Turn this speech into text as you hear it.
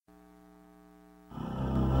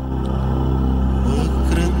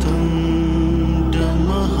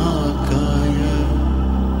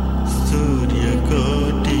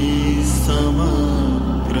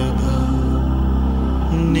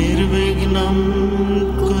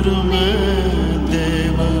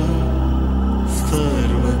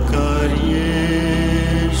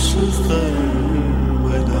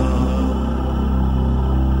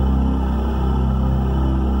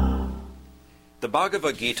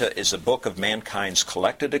Bhagavad Gita is a book of mankind's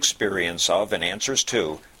collected experience of and answers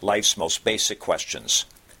to life's most basic questions.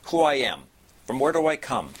 Who I am, from where do I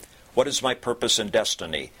come, what is my purpose and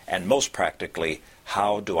destiny, and most practically,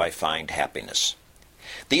 how do I find happiness?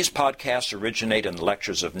 These podcasts originate in the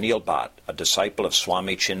lectures of Neil Bhatt, a disciple of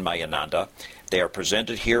Swami Chinmayananda. They are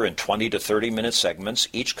presented here in 20 to 30-minute segments,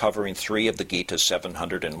 each covering 3 of the Gita's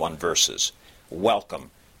 701 verses.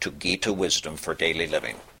 Welcome to Gita Wisdom for Daily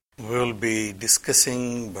Living. We'll be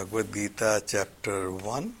discussing Bhagavad Gita chapter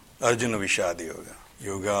 1, Arjuna Vishad Yoga,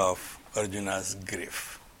 Yoga of Arjuna's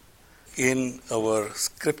grief. In our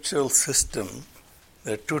scriptural system,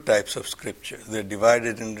 there are 2 types of scriptures. They're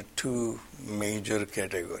divided into 2 major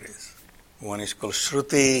categories. One is called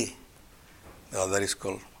Shruti, the other is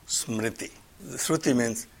called Smriti. The Shruti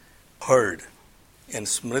means heard, and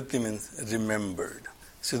Smriti means remembered.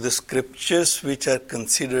 So the scriptures which are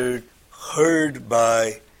considered heard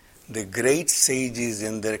by the great sages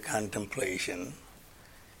in their contemplation,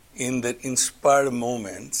 in their inspired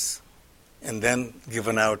moments, and then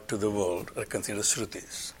given out to the world are considered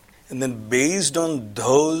Shrutis. And then based on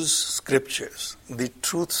those scriptures, the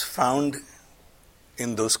truths found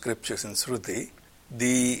in those scriptures in Shruti,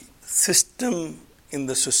 the system in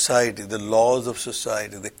the society, the laws of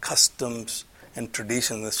society, the customs and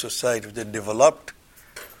traditions of the society which are developed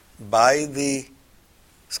by the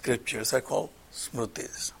scriptures are called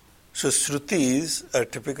Smritis. So Shrutis are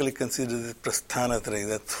typically considered the Prasthanatraya,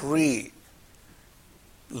 the 3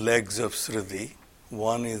 legs of Shruti.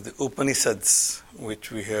 One is the Upanishads,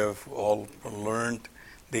 which we have all learned.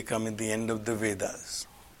 They come at the end of the Vedas.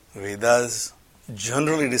 Vedas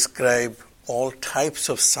generally describe all types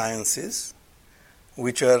of sciences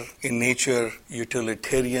which are in nature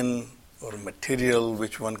utilitarian or material,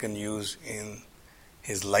 which one can use in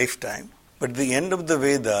his lifetime. But at the end of the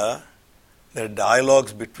Veda, there are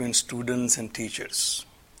dialogues between students and teachers.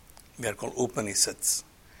 They are called Upanishads.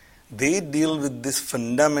 They deal with this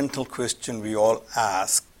fundamental question we all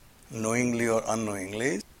ask, knowingly or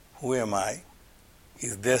unknowingly. Who am I?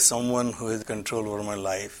 Is there someone who has control over my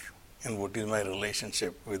life? And what is my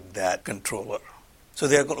relationship with that controller? So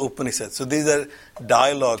they are called Upanishads. So these are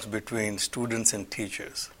dialogues between students and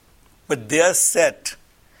teachers. But they are set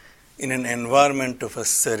in an environment of a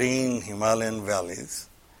serene Himalayan valleys.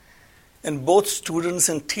 And both students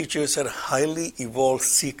and teachers are highly evolved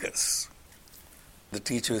seekers. The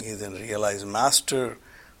teacher is a realized master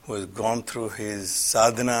who has gone through his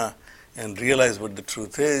sadhana and realized what the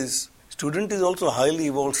truth is. Student is also a highly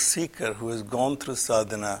evolved seeker who has gone through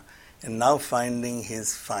sadhana and now finding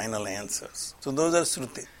his final answers. So those are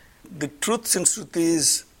Shruti. The truths in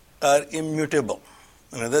Shrutis are immutable.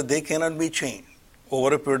 They cannot be changed.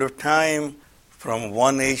 Over a period of time, from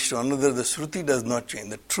one age to another, the Shruti does not change.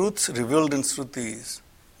 The truths revealed in Shrutis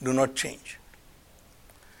do not change.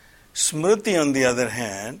 Smriti, on the other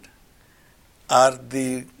hand, are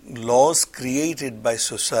the laws created by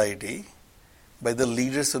society, by the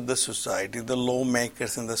leaders of the society, the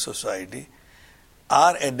lawmakers in the society,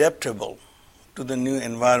 are adaptable to the new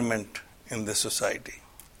environment in the society.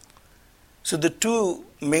 So the 2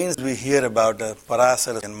 main we hear about are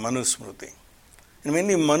Parasara and Manusmriti. And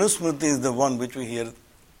mainly Manusmriti is the one which we hear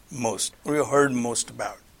most, we have heard most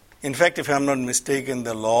about. In fact, if I'm not mistaken,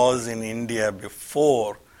 the laws in India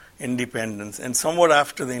before independence and somewhat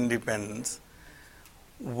after the independence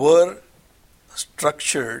were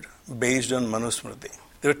structured based on Manusmriti.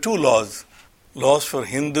 There are 2 laws. Laws for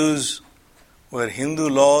Hindus were Hindu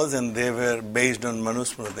laws and they were based on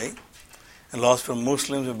Manusmriti, and laws for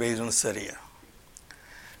Muslims were based on Sharia.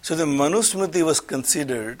 So the Manusmriti was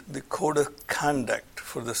considered the code of conduct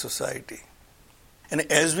for the society. And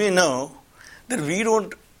as we know, that we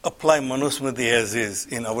don't apply Manusmriti as is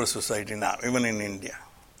in our society now, even in India.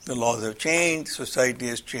 The laws have changed, society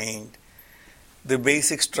has changed. The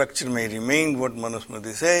basic structure may remain what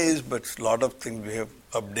Manusmriti says, but a lot of things we have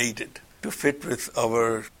updated to fit with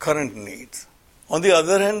our current needs. On the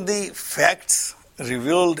other hand, the facts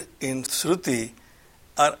revealed in Shruti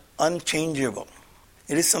are unchangeable.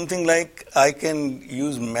 It is something like I can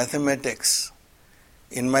use mathematics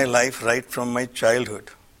in my life right from my childhood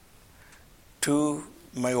to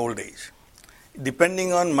my old age.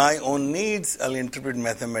 Depending on my own needs, I'll interpret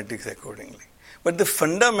mathematics accordingly. But the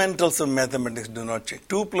fundamentals of mathematics do not change.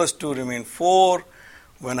 2 plus 2 remain 4.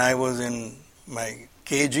 When I was in my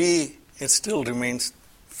KG, it still remains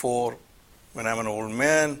 4 when I'm an old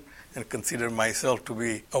man and consider myself to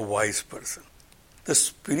be a wise person. The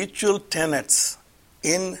spiritual tenets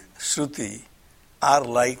in Shruti are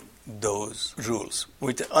like those rules,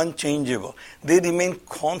 which are unchangeable. They remain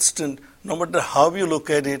constant no matter how you look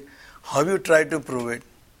at it, how you try to prove it.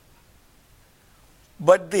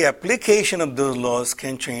 But the application of those laws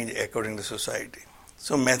can change according to society.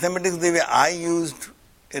 So mathematics, the way I used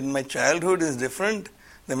in my childhood is different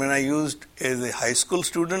than when I used as a high school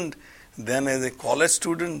student, then as a college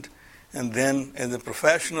student, and then as a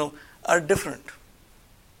professional, are different.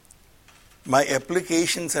 My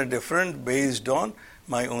applications are different based on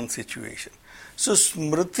my own situation. So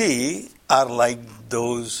smriti are like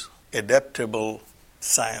those adaptable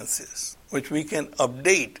sciences, which we can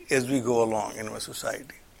update as we go along in our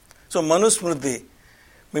society. So Manusmriti,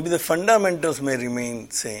 maybe the fundamentals may remain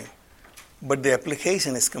same, but the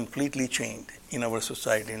application is completely changed in our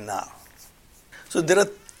society now. So there are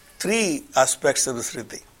three aspects of the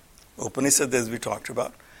Smriti. Upanishad, as we talked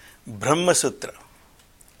about, Brahma Sutra,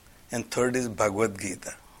 and third is Bhagavad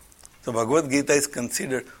Gita. So Bhagavad Gita is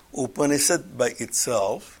considered Upanishad by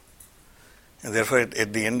itself, and therefore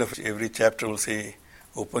at the end of every chapter we'll say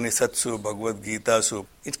Upanishadsu, Bhagavad Gita-su.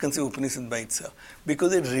 It's considered Upanishad by itself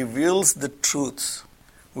because it reveals the truths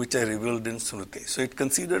which are revealed in Smriti. So it's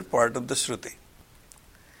considered part of the Shruti.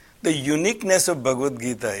 The uniqueness of Bhagavad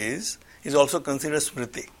Gita is also considered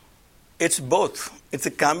Smriti. It's both. It's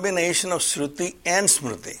a combination of Shruti and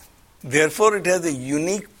Smriti. Therefore, it has a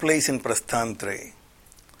unique place in Prasthantraya.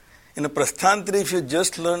 In a Prasthantraya, if you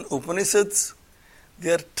just learn Upanishads,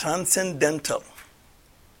 they are transcendental.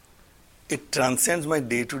 It transcends my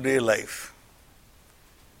day-to-day life.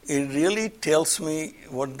 It really tells me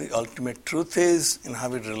what the ultimate truth is and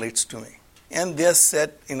how it relates to me. And they are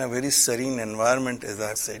set in a very serene environment, as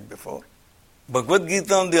I said before. Bhagavad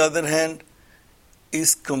Gita, on the other hand,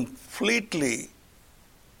 is completely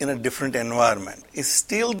in a different environment. It's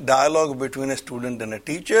still dialogue between a student and a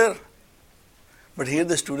teacher, but here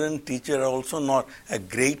the student and teacher are also not a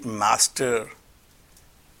great master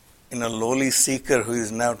in a lowly seeker who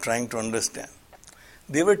is now trying to understand.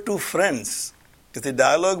 They were two friends. It's a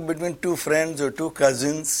dialogue between two friends or two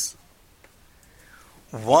cousins.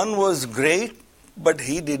 One was great, but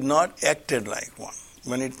he did not act like one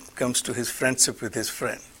when it comes to his friendship with his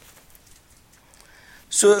friend.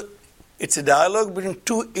 So it's a dialogue between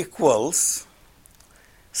two equals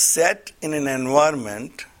set in an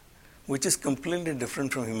environment which is completely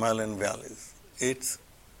different from Himalayan valleys. It's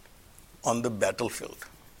on the battlefield.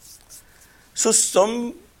 So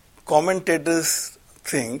some commentators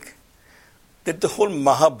think that the whole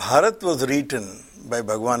Mahabharata was written by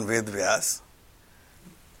Bhagavan Vedvyas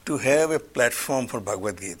to have a platform for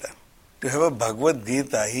Bhagavad Gita. To have a Bhagavad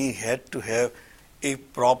Gita, he had to have a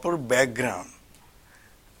proper background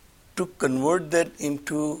to convert that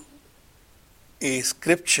into a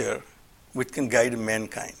scripture which can guide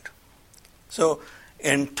mankind. So,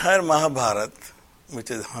 entire Mahabharata,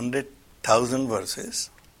 which is 100,000 verses,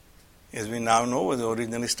 as we now know, was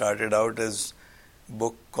originally started out as a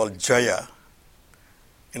book called Jaya,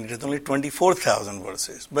 and it is only 24,000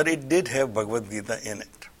 verses, but it did have Bhagavad Gita in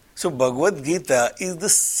it. So Bhagavad Gita is the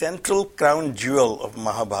central crown jewel of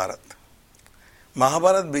Mahabharata.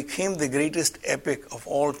 Mahabharata became the greatest epic of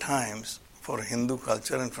all times for Hindu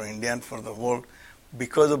culture and for India and for the world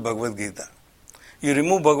because of Bhagavad Gita. You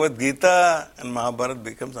remove Bhagavad Gita and Mahabharata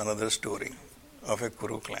becomes another story of a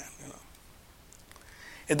Kuru clan.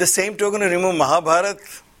 At the same token, you remove Mahabharata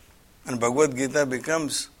and Bhagavad Gita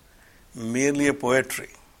becomes merely a poetry,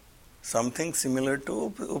 something similar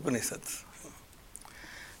to Upanishads.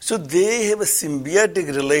 So they have a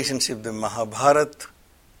symbiotic relationship, the Mahabharata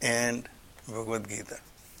and Bhagavad Gita.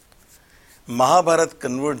 Mahabharata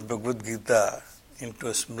converts Bhagavad Gita into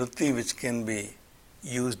a smriti which can be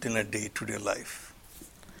used in a day-to-day life.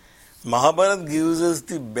 Mahabharata gives us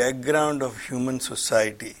the background of human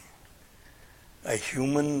society,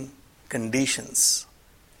 human conditions,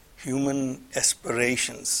 human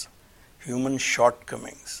aspirations, human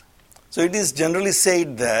shortcomings. So it is generally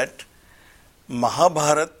said that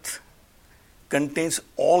Mahabharata contains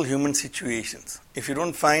all human situations. If you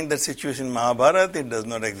don't find that situation in Mahabharata, it does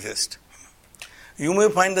not exist. You may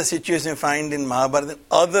find the situation found in Mahabharata in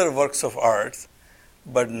other works of art,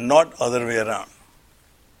 but not other way around.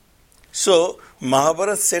 So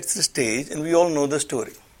Mahabharata sets the stage and we all know the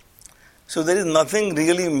story. So there is nothing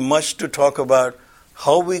really much to talk about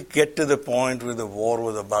how we get to the point where the war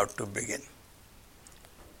was about to begin.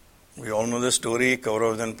 We all know the story.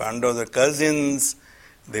 Kauravas and Pandavas are cousins.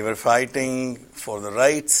 They were fighting for the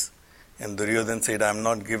rights. And Duryodhana said, I'm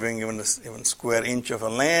not giving even square inch of a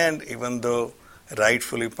land, even though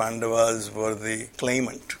rightfully Pandavas were the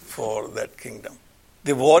claimant for that kingdom.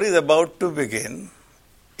 The war is about to begin,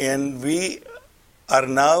 and we are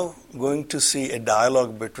now going to see a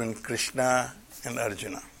dialogue between Krishna and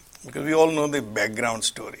Arjuna, because we all know the background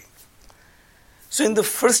story. So in the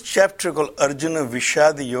first chapter called Arjuna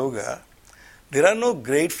Vishad Yoga, there are no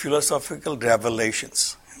great philosophical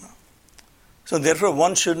revelations. So therefore,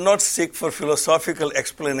 one should not seek for philosophical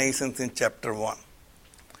explanations in chapter 1.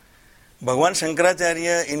 Bhagavan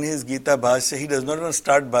Shankaracharya in his Gita Bhashya, he does not even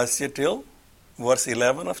start Bhashya till verse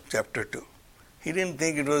 11 of chapter 2. He didn't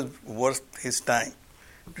think it was worth his time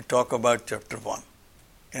to talk about chapter 1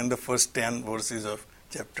 and the first 10 verses of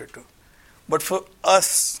chapter 2. But for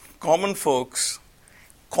us, common folks,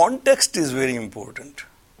 context is very important.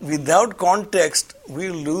 Without context, we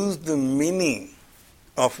lose the meaning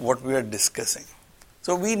of what we are discussing.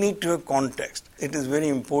 So we need to have context. It is very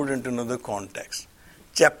important to know the context.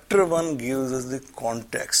 Chapter 1 gives us the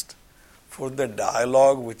context for the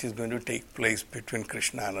dialogue which is going to take place between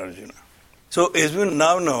Krishna and Arjuna. So as we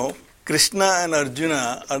now know, Krishna and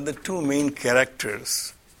Arjuna are the two main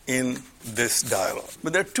characters in this dialogue.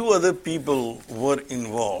 But there are two other people who were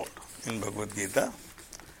involved in Bhagavad Gita.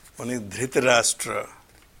 One is Dhritarashtra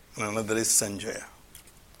and another is Sanjaya.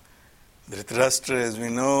 Dhritarashtra, as we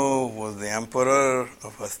know, was the emperor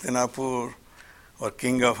of Hastinapur or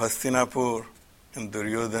king of Hastinapur, and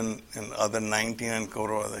Duryodhana and other 99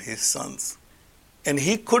 Kauravas are his sons. And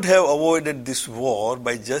he could have avoided this war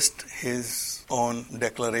by just his own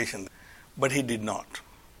declaration, but he did not.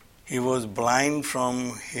 He was blind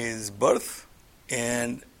from his birth,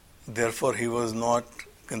 and therefore he was not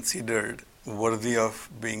considered worthy of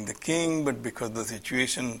being the king, but because the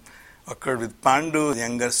situation occurred with Pandu, the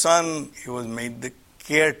younger son, he was made the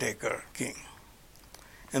caretaker king.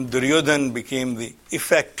 And Duryodhana became the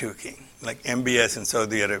effective king, like MBS in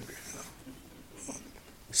Saudi Arabia.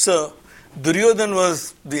 So Duryodhana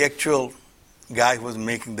was the actual guy who was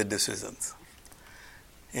making the decisions.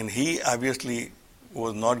 And he obviously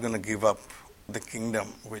was not going to give up the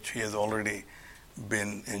kingdom which he has already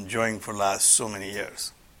been enjoying for last so many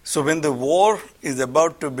years. So when the war is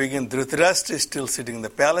about to begin, Dhritarashtra is still sitting in the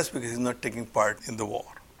palace because he's not taking part in the war.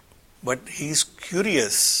 But he's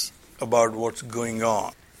curious about what's going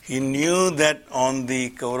on. He knew that on the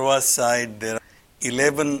Kaurava side there are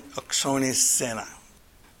 11 Akshoni Sena.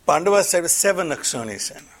 Pandava side is 7 Akshoni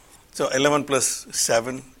Sena. So 11 plus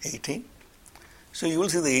 7, 18. So you will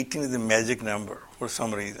see the 18 is a magic number for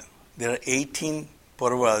some reason. There are 18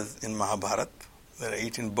 Parvas in Mahabharata. There are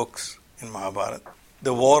 18 books in Mahabharata.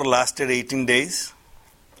 The war lasted 18 days.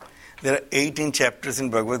 There are 18 chapters in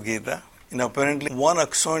Bhagavad Gita. And apparently one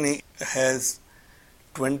Akshoni has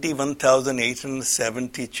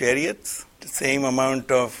 21,870 chariots, the same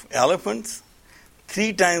amount of elephants,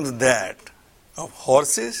 3 times that of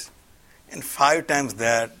horses, and 5 times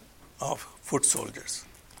that of foot soldiers.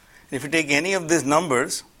 If you take any of these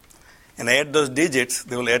numbers and add those digits,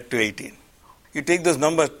 they will add to 18. You take those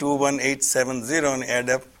numbers 21870 and add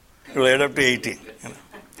up, it will add up to 18.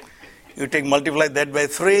 You take multiply that by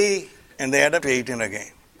 3 and they add up to 18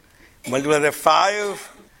 again. Multiply that by 5.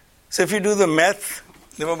 So if you do the math,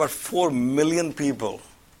 there were about 4 million people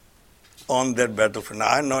on that battlefield. Now,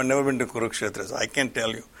 I've never been to Kurukshetra, so I can't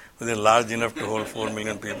tell you whether they're large enough to hold 4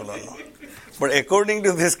 million people or not. But according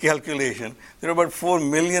to this calculation, there are about 4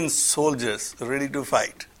 million soldiers ready to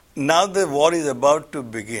fight. Now the war is about to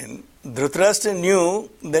begin. Dhritarashtra knew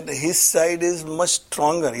that his side is much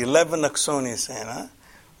stronger, 11 Akshoni Sena,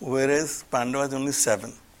 whereas Pandava is only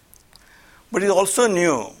 7. But he also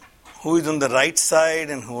knew who is on the right side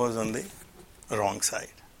and who was on the wrong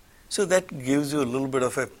side. So that gives you a little bit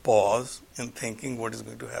of a pause in thinking what is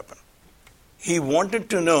going to happen. He wanted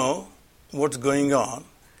to know what's going on,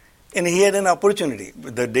 and he had an opportunity.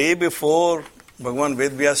 The day before, Bhagavan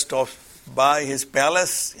Vedvyas stopped by his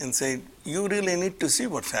palace and said, you really need to see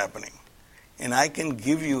what's happening. And I can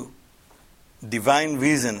give you divine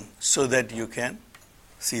vision so that you can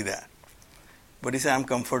see that. But he said, I'm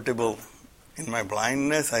comfortable in my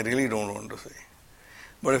blindness. I really don't want to see.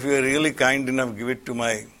 But if you are really kind enough, give it to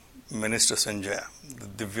my minister Sanjaya,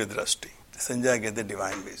 the Divya Drashti. Sanjaya gets the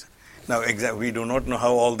divine vision. Now, we do not know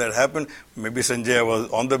how all that happened. Maybe Sanjaya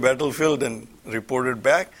was on the battlefield and reported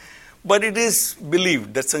back. But it is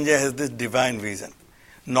believed that Sanjaya has this divine vision.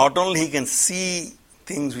 Not only he can see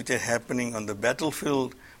things which are happening on the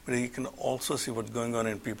battlefield, but he can also see what's going on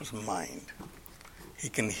in people's mind. He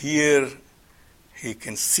can hear, he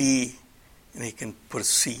can see, and he can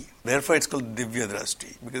perceive. Therefore, it's called Divya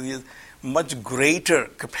Drashti, because he has much greater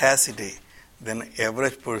capacity than an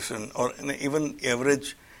average person, or an even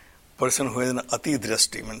average person who has an Ati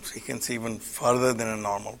Drashti, means he can see even further than a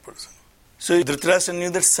normal person. So Dhritarashtra knew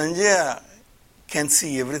that Sanjaya can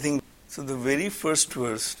see everything. So the very first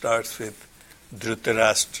verse starts with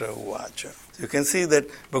Dhritarashtra Uvacha. So you can see that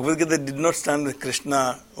Bhagavad Gita did not start with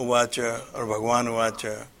Krishna Uvacha or Bhagavan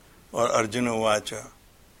Uvacha or Arjuna Uvacha.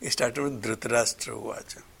 It started with Dhritarashtra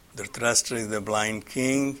Uvacha. Dhritarashtra is the blind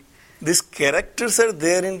king. These characters are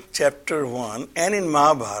there in chapter 1 and in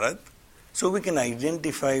Mahabharata, so we can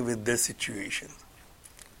identify with their situation.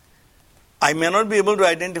 I may not be able to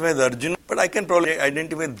identify the Arjuna, but I can probably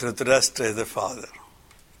identify Dhritarashtra as a father.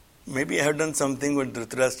 Maybe I have done something what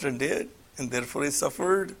Dhritarashtra did, and therefore he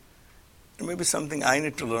suffered. Maybe something I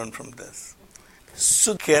need to learn from this.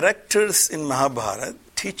 So characters in Mahabharata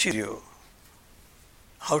teach you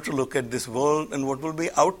how to look at this world and what will be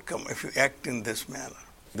outcome if you act in this manner.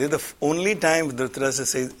 This is the only time Dhritarashtra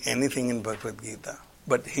says anything in Bhagavad Gita.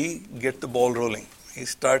 But he gets the ball rolling. He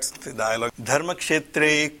starts the dialogue. Dharma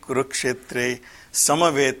kshetre kurukshetre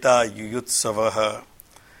samaveta yuyutsavaha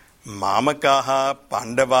mamakaha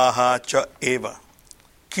pandavaha cha eva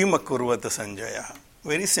kimakurvata sanjaya.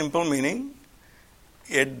 Very simple meaning.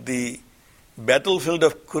 At the battlefield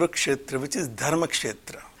of Kurukshetra, which is Dharma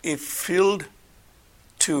Kshetra, a field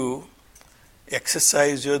to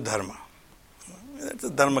exercise your dharma. That's a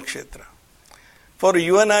Dharma Kshetra. For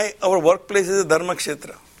you and I, our workplace is a Dharma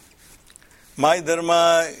Kshetra. My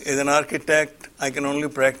dharma as an architect, I can only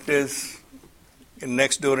practice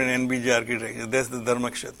next door in NBJ architecture. That's the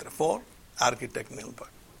Dharma Kshetra for architect Nilbhat,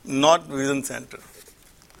 not Vision Center.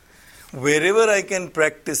 Wherever I can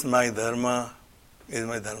practice my dharma is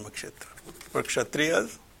my Dharma Kshetra. For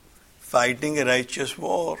Kshatriyas, fighting a righteous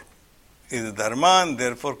war is dharma, and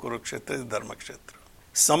therefore Kurukshetra is Dharma Kshetra.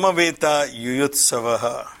 Samaveta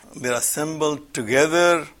yuyutsavaha. They are assembled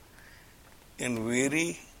together and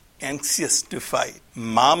very anxious to fight.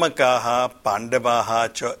 Mamakaha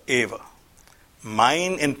pandavaha cha eva.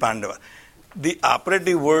 Mine and Pandava. The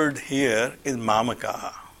operative word here is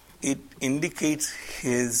mamakaha. It indicates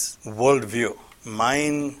his worldview.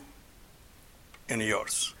 Mine and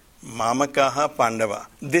yours. Mamakaha Pandava.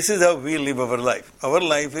 This is how we live our life. Our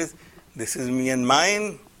life is, this is me and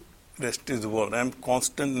mine, rest is the world. I am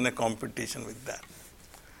constant in a competition with that.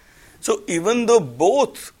 So even though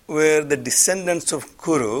both were the descendants of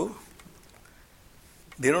Kuru,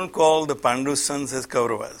 they don't call the Pandu sons as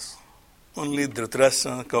Kauravas. Only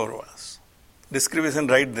Dhritarashtra and Kauravas. Description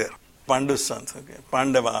right there. Pandu sons, okay.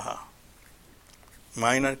 Pandavaha.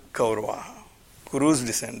 Mine are Kauravaha. Kuru's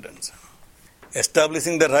descendants.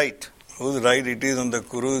 Establishing the right. Whose right it is on the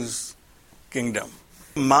Kuru's kingdom.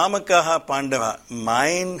 Mamakaha Pandava.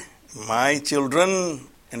 Mine, my children,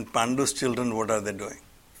 and Pandu's children, what are they doing?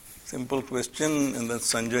 Simple question, and then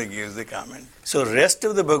Sanjay gives the comment. So rest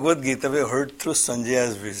of the Bhagavad Gita we heard through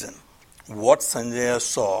Sanjaya's vision. What Sanjaya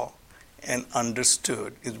saw and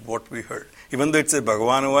understood is what we heard. Even though it says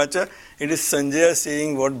Bhagavan Uvacha, it is Sanjaya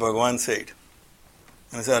saying what Bhagavan said.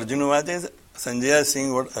 When it says Arjuna Uvacha, is Sanjaya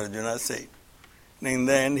saying what Arjuna said. And in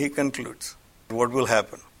the end he concludes what will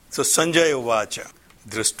happen. So Sanjaya Uvacha.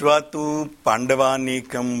 Društva tu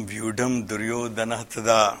Pandavanikam vyudham Duryodhana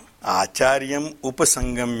tada Acharyam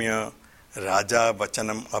upasangamya Raja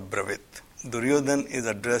Vachanam Abravit. Duryodhana is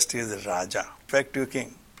addressed as Raja, effective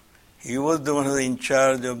king. He was the one who was in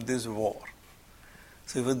charge of this war.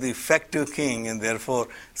 So he was the effective king, and therefore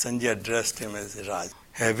Sanjay addressed him as Raja.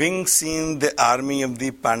 Having seen the army of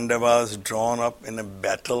the Pandavas drawn up in a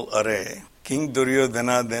battle array, King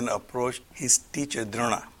Duryodhana then approached his teacher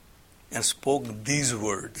Drona and spoke these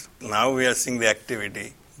words. Now we are seeing the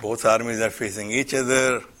activity. Both armies are facing each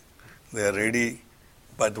other. They are ready,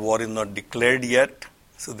 but war is not declared yet,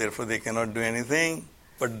 so therefore they cannot do anything.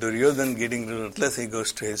 But Duryodhana, getting relentless, he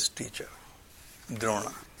goes to his teacher,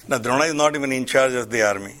 Drona. Now Drona is not even in charge of the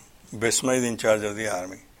army. Bhishma is in charge of the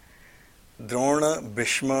army. Drona,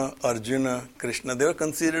 Bhishma, Arjuna, Krishna, they were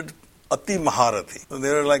considered Ati Maharathi. So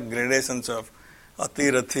there are like gradations of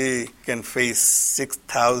Ati Rathi can face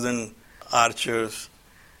 6,000 archers.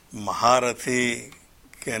 Maharathi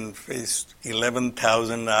can face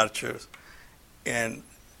 11,000 archers. And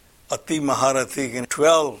Ati Maharathi can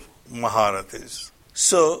 12 Maharathis.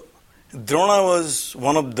 So Drona was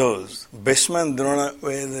one of those. Bhishma and Drona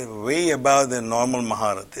were way above the normal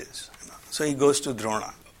Maharathis. So he goes to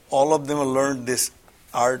Drona. All of them have learned this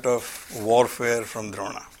art of warfare from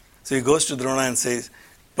Drona. So he goes to Drona and says,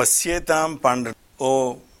 Pasyetam Pandav,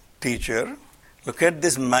 O teacher, look at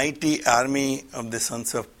this mighty army of the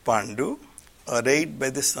sons of Pandu, arrayed by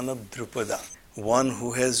the son of Drupada, one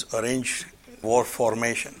who has arranged war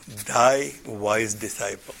formation, thy wise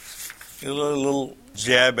disciple. A little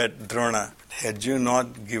jab at Drona. Had you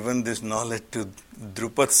not given this knowledge to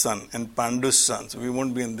Drupad's son and Pandu's sons, we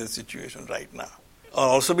won't be in this situation right now.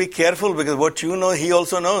 Also be careful, because what you know, he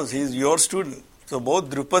also knows. He is your student. So both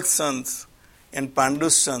Drupad's sons and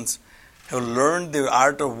Pandu's sons have learned the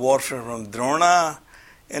art of warfare from Drona,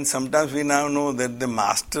 And sometimes we now know that the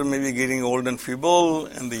master may be getting old and feeble,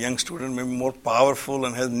 and the young student may be more powerful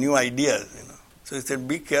and has new ideas. So he said,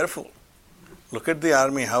 be careful. Look at the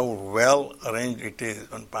army, how well arranged it is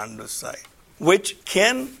on Pandu's side, which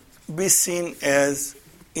can be seen as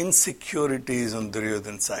insecurities on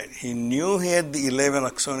Duryodhana's side. He knew he had the 11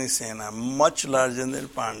 Akshoni Sena, much larger than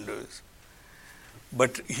Pandu's.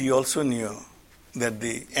 But he also knew that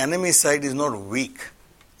the enemy side is not weak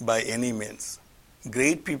by any means.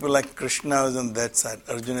 Great people like Krishna is on that side,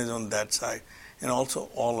 Arjuna is on that side, and also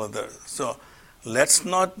all others. So let's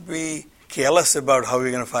not be careless about how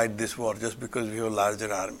we're going to fight this war just because we have a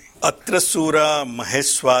larger army. Atra Sura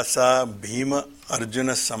Maheshwasa Bhima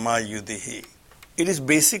Arjuna Samayudhihi. It is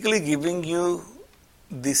basically giving you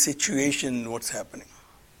the situation, what's happening.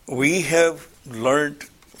 We have learned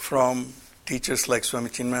from teachers like Swami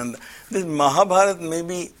Chinmayananda, this Mahabharata may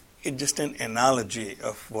be just an analogy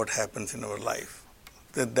of what happens in our life.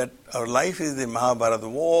 That our life is the Mahabharata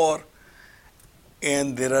war,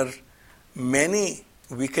 and there are many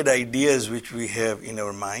wicked ideas which we have in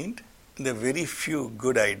our mind. There are very few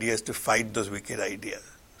good ideas to fight those wicked ideas.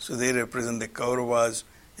 So they represent the Kauravas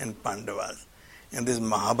and Pandavas. And this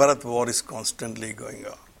Mahabharata war is constantly going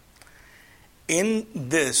on. In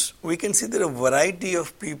this, we can see there are a variety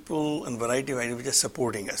of people and variety of ideas which are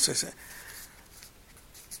supporting us. So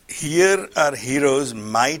here are heroes,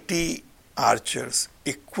 mighty archers,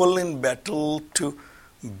 equal in battle to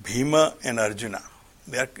Bhima and Arjuna.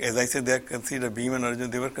 They are, as I said, they are considered, Bhima and Arjuna,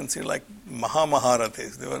 they were considered like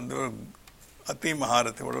Mahamaharathis. They were Ati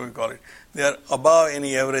Maharathi, whatever we call it. They are above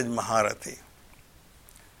any average Maharathi.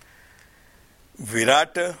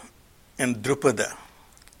 Virata and Drupada.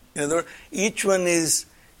 In other words, each one is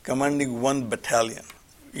commanding one battalion.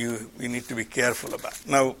 You need to be careful about.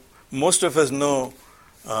 Now, most of us know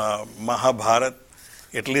Mahabharata,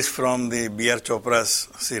 at least from the B.R. Chopra's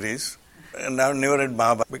series. And I've never read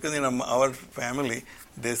Mahabharata because in our family,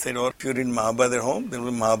 they said, oh, if you read Mahabharata at home, there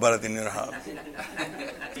will be Mahabharata in your house.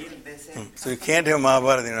 So you can't have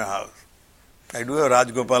Mahabharata in your house. I do have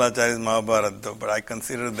Rajgopalacharya's Mahabharata though, but I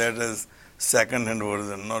consider that as second-hand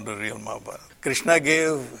version, not a real Mahabharata. Krishna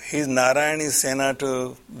gave his Narayani Sena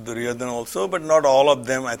to Duryodhana also, but not all of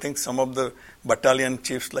them. I think some of the battalion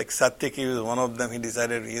chiefs, like Satyaki was one of them, he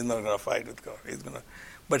decided he is not going to fight with God.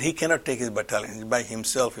 But he cannot take his battalion. By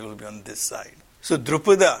himself, he will be on this side. So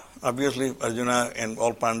Drupada, obviously Arjuna and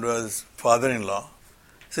all Pandavas' father-in-law,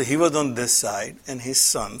 so he was on this side, and his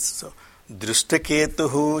sons. So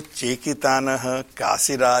Drishtaketuhu, Chekitanaha,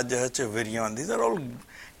 Kasirajaha, Viryan. These are all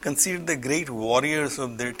considered the great warriors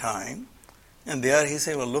of their time. And there he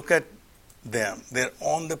said, well, look at them. They're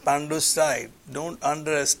on the Pandu's side. Don't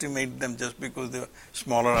underestimate them just because they're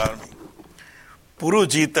smaller army.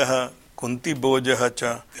 Purujitaha, Kunti Bojaha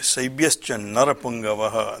cha, Saibyascha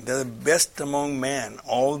Narapungavaha. They're the best among men,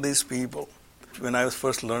 all these people. When I was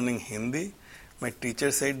first learning Hindi, my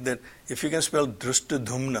teacher said that if you can spell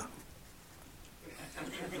Drushtadhumna,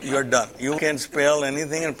 you are done. You can spell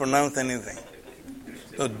anything and pronounce anything.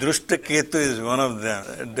 So Drishtaketu is one of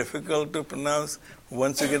them. Difficult to pronounce.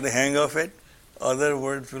 Once you get the hang of it, other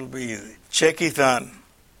words will be easy. Chekitan.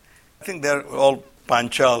 I think they are all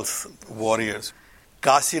Panchals, warriors.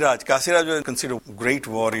 Kasiraj. Kasiraj was considered a great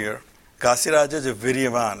warrior. Kasiraj is a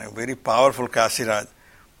Viryavan, a very powerful Kasiraj.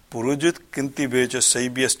 Purujit Kinti Becha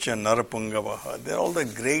Saibyascha Narapungavaha. They are all the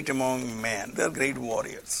great among men. They are great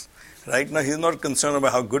warriors. Right now, he is not concerned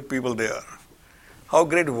about how good people they are. How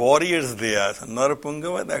great warriors they are.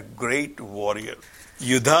 Narapungava, they are great warriors.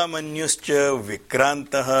 Yudhamanyuscha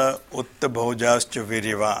Vikrantaha Uttabhojascha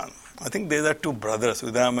Viryavan. I think these are two brothers,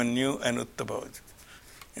 Yudhamanyu and Uttabhoj.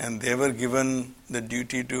 And they were given the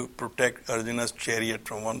duty to protect Arjuna's chariot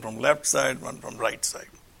from one from left side, one from right side.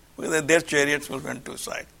 Because their chariots will be on two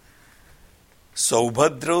sides.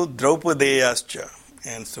 Saubhadra Draupadeyascha.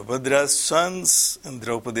 And Subhadra's sons and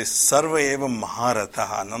Draupadi, Sarva eva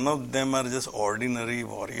Maharathaha. None of them are just ordinary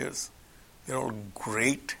warriors. They are all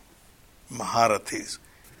great Maharathis.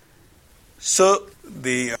 So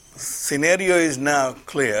the scenario is now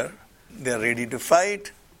clear. They are ready to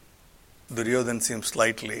fight. Duryodhana seems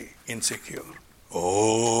slightly insecure. Om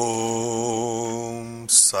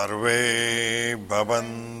Sarve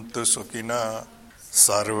Bhavantu Sukhina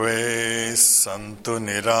Sarve Santu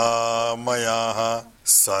Niramayaha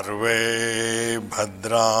Sarve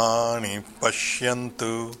Bhadrani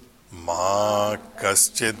Pashyantu Ma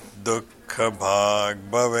Kaschid Dukkha Bhag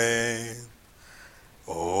Bhave.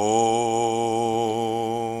 Om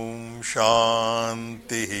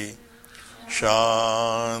Shantihi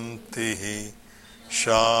Shantihi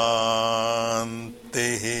Shantihi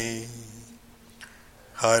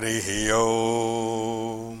Harihi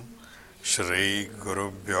Om. Shri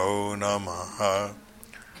Gurubhyo Namaha.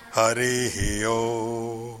 Harihi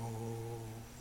Om.